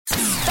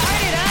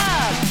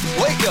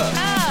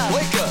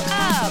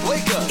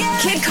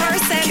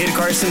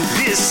Carson.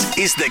 This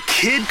is the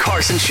Kid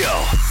Carson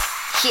Show.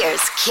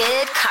 Here's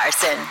Kid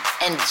Carson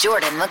and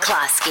Jordan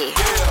McCloskey.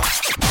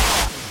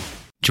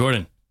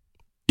 Jordan.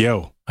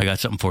 Yo. I got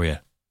something for you.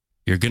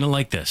 You're going to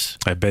like this.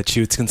 I bet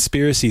you it's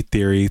conspiracy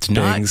theory It's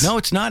things. not. No,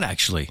 it's not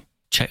actually.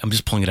 Check. I'm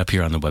just pulling it up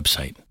here on the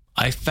website.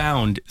 I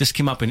found, this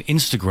came up in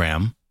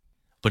Instagram,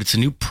 but it's a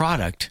new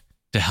product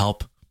to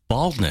help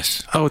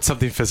baldness. Oh, it's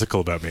something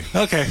physical about me.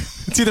 Okay.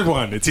 It's either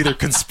one. It's either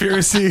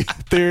conspiracy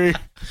theory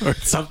or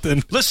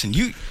something. Listen,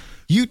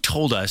 you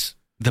told us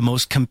the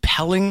most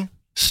compelling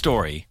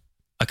story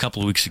a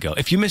couple of weeks ago.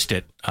 If you missed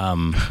it,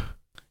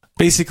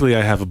 basically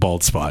I have a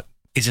bald spot.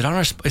 is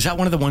that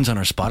one of the ones on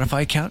our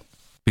Spotify account?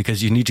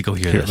 Because you need to go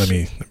hear Here, this.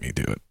 let me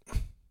do it.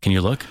 Can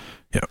you look?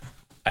 Yeah.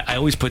 I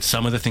always put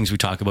some of the things we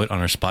talk about on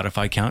our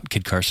Spotify account,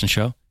 Kid Carson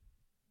Show,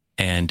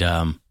 and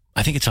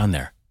I think it's on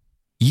there.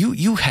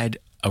 You had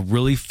a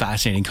really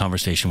fascinating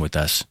conversation with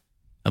us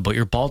about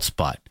your bald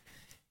spot,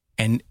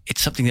 and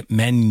it's something that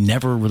men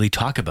never really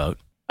talk about.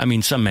 I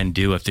mean, some men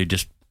do if they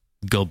just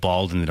go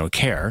bald and they don't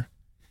care,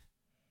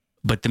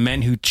 but the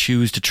men who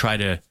choose to try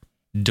to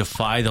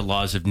defy the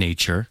laws of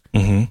nature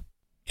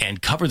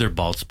and cover their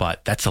bald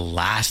spot, that's the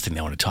last thing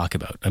they want to talk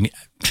about. I mean,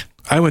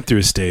 I went through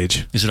a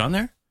stage. is it on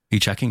there? Are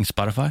you checking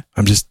Spotify?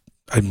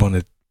 I want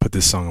to put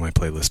this song on my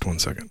playlist. 1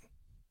 second.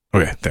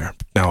 Okay, there.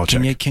 Now I'll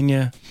check. Can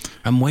you?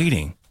 I'm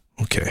waiting.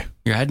 Okay.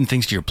 You're adding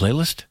things to your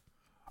playlist?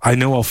 I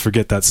know I'll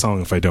forget that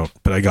song if I don't,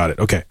 but I got it.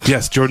 Okay.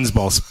 Yes, Jordan's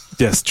bald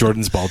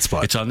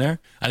spot. It's on there?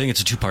 I think it's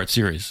a 2-part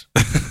series.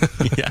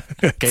 Yeah.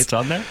 Okay, it's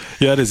on there?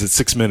 Yeah, it is. It's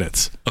 6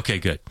 minutes. Okay,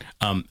 good.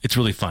 It's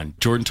really fun.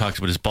 Jordan talks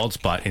about his bald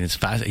spot, and it's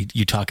fast.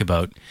 You talk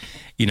about,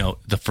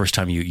 the first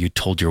time you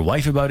told your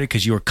wife about it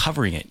because you were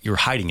covering it, you were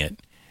hiding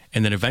it.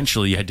 And then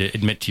eventually you had to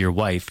admit to your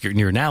wife,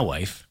 your now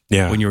wife,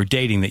 when you were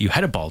dating, that you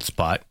had a bald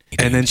spot.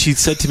 And then she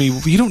said to me,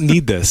 you don't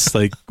need this.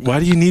 Like,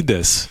 why do you need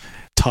this?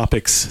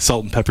 Topics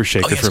salt and pepper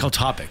shaker. Oh, yeah, it's called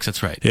Topics.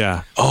 That's right.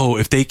 Yeah. Oh,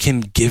 if they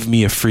can give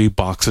me a free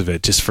box of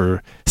it just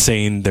for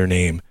saying their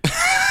name,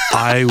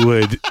 I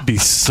would be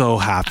so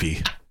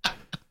happy.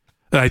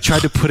 And I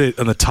tried to put it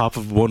on the top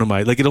of one of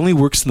my, like, it only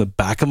works in the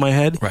back of my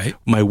head. Right.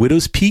 My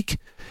widow's peak,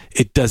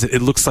 it doesn't.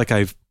 It looks like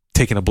I've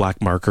taken a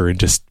black marker and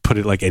just put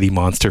it like Eddie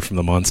Monster from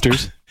the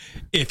Monsters.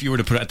 If you were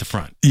to put it at the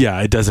front.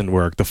 Yeah, it doesn't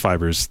work. The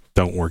fibers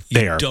don't work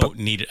there. You don't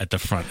need it at the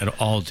front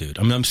at all, dude.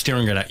 I'm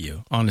staring right at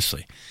you,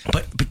 honestly.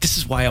 But this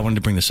is why I wanted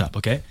to bring this up,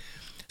 okay?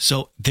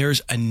 So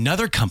there's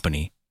another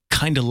company,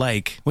 kind of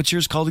like, what's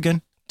yours called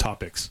again?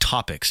 Topics.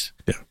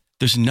 Yeah.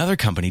 There's another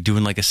company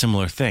doing like a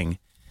similar thing,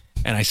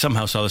 and I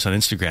somehow saw this on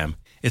Instagram.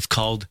 It's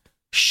called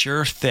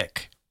Sure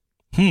Thick.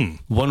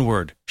 One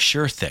word,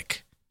 Sure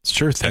Thick.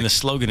 Sure Thick. And the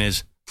slogan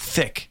is,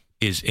 thick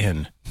is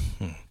in.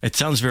 It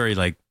sounds very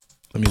like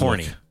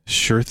porny. Look.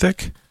 Sure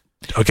Thick?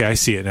 Okay, I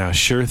see it now.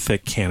 Sure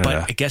Thick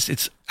Canada. But I guess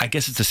it's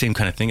the same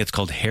kind of thing. It's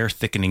called hair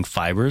thickening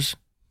fibers.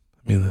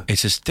 It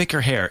says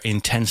thicker hair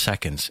in 10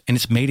 seconds, and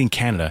it's made in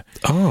Canada.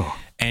 Oh.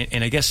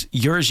 And I guess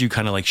yours, you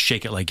kind of like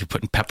shake it like you're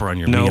putting pepper on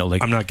your no, meal.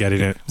 Like, I'm not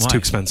getting it. It's why? too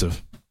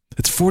expensive.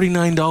 It's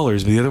 $49,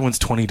 but the other one's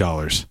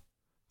 $20.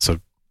 So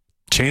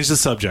change the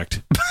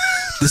subject.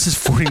 This is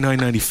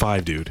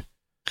 $49.95, dude.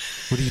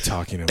 What are you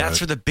talking about? That's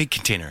for the big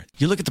container.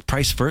 You look at the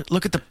price first.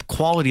 Look at the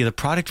quality of the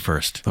product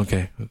first.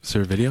 Okay. Is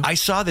there a video? I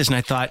saw this and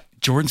I thought,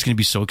 Jordan's going to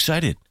be so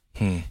excited.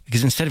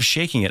 Because instead of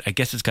shaking it, I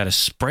guess it's got a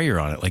sprayer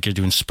on it, like you're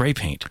doing spray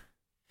paint.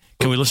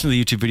 Can we listen to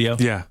the YouTube video?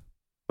 Yeah.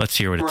 Let's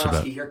hear what it's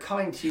about. Here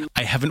coming to you.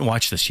 I haven't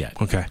watched this yet.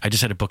 Okay. I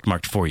just had it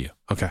bookmarked for you.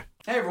 Okay.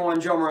 Hey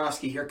everyone, Joe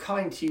Morosky here,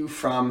 coming to you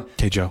from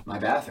Joe. my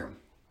bathroom.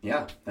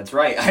 Yeah, that's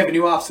right. I have a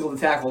new obstacle to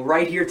tackle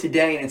right here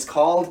today, and it's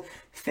called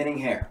thinning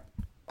hair.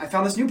 I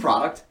found this new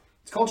product.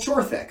 It's called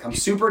Sure Thick. I'm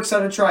super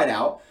excited to try it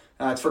out.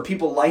 It's for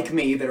people like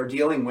me that are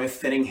dealing with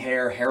thinning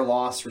hair, hair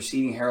loss,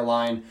 receding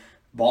hairline,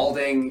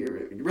 balding.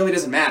 It really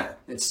doesn't matter.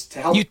 It's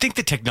to help. You'd think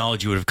the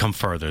technology would have come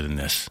further than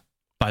this.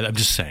 But I'm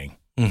just saying.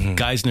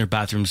 Guys in their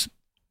bathrooms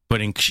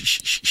putting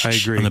I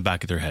agree. on the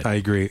back of their head. I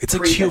agree. It's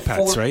like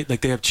Cheopets, right? Like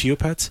they have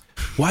Cheopets.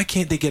 Why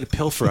can't they get a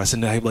pill for us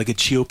and have like a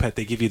Cheopet?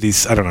 They give you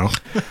these, I don't know.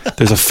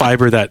 There's a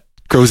fiber that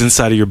grows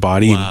inside of your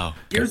body. Wow.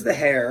 Here's the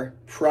hair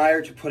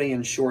prior to putting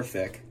in Sure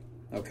Thick.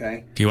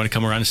 Okay. Do you want to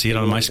come around and see it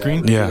on my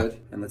screen? Yeah.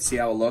 Good. And let's see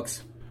how it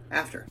looks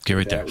after. Okay,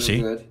 right there.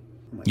 See? Good.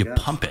 Oh my You gosh.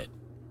 pump it.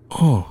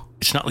 Oh.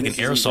 It's not like an This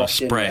isn't aerosol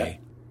brushed in spray. yet.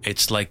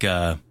 It's like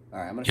a... All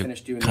right, I'm going to You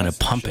finish doing kind this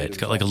of and pump show it. you It's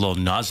the got like a results.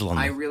 little nozzle on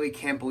I it. really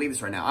can't believe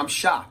this right now. I'm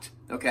shocked.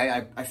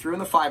 Okay, I threw in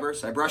the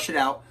fibers. I brush it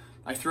out.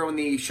 I throw in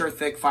the Sure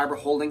Thick fiber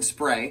holding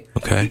spray.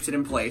 Okay. Keeps it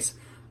in place.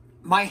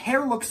 My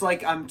hair looks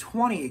like I'm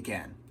 20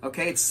 again.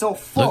 Okay, it's so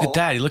full. Look at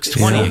that. He looks It's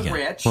 20 so again.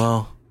 Rich.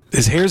 Well,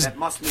 his hair's That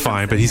must mean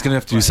fine, I'm but he's going to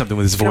have to do right. something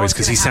with his You know voice what's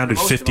because he gonna happen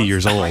sounded most 50 of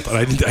years us? old. And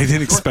I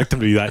didn't expect him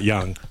to be that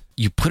young.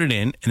 You put it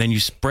in, and then you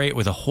spray it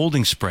with a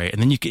holding spray,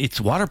 and then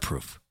it's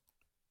waterproof.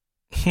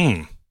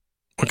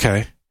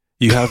 Okay.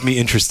 You have me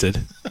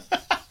interested.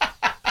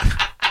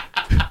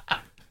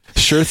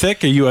 Sure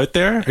Thick, are you out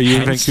there? Are you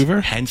in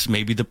Vancouver? Hence,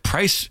 maybe the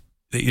price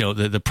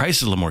the price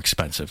is a little more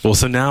expensive. Well,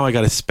 so now I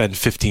got to spend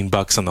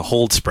 $15 on the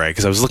hold spray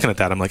because I was looking at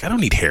that. I'm like, I don't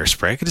need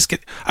hairspray. I could just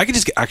get.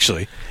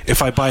 Actually,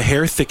 if I buy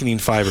hair thickening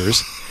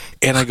fibers,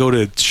 and I go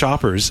to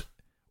Shoppers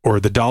or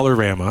the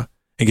Dollarama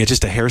and get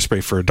just a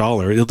hairspray for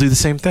 $1, it'll do the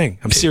same thing.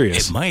 I'm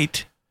serious. It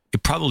might.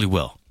 It probably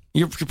will.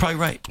 You're probably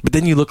right. But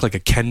then you look like a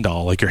Ken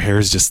doll. Like your hair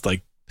is just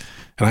like,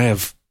 and I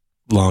have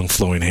long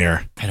flowing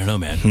hair. I don't know,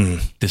 man.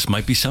 This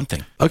might be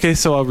something. Okay,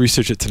 so I'll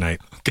research it tonight.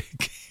 Okay.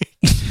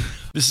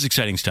 This is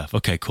exciting stuff.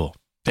 Okay, cool.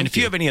 And if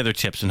you have any other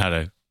tips on how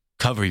to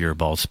cover your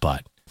bald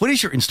spot, what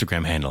is your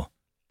Instagram handle?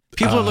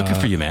 People are looking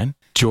for you, man.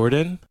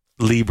 Jordan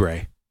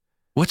Libre.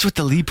 What's with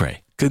the Libre?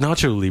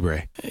 Nacho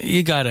Libre.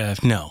 You gotta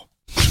know.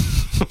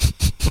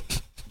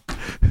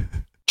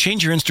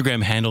 Change your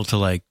Instagram handle to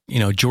like,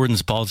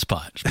 Jordan's bald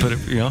spot. Just put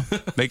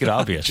it, make it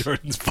obvious.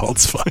 Jordan's bald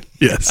spot.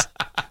 Yes.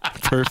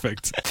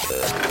 Perfect.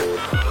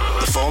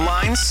 The phone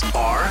lines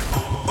are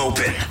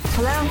open.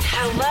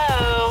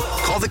 Hello.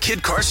 Call the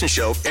Kid Carson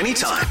Show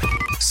anytime.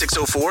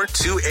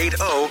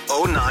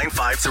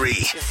 604-280-0953.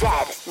 Z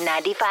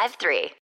 95.3.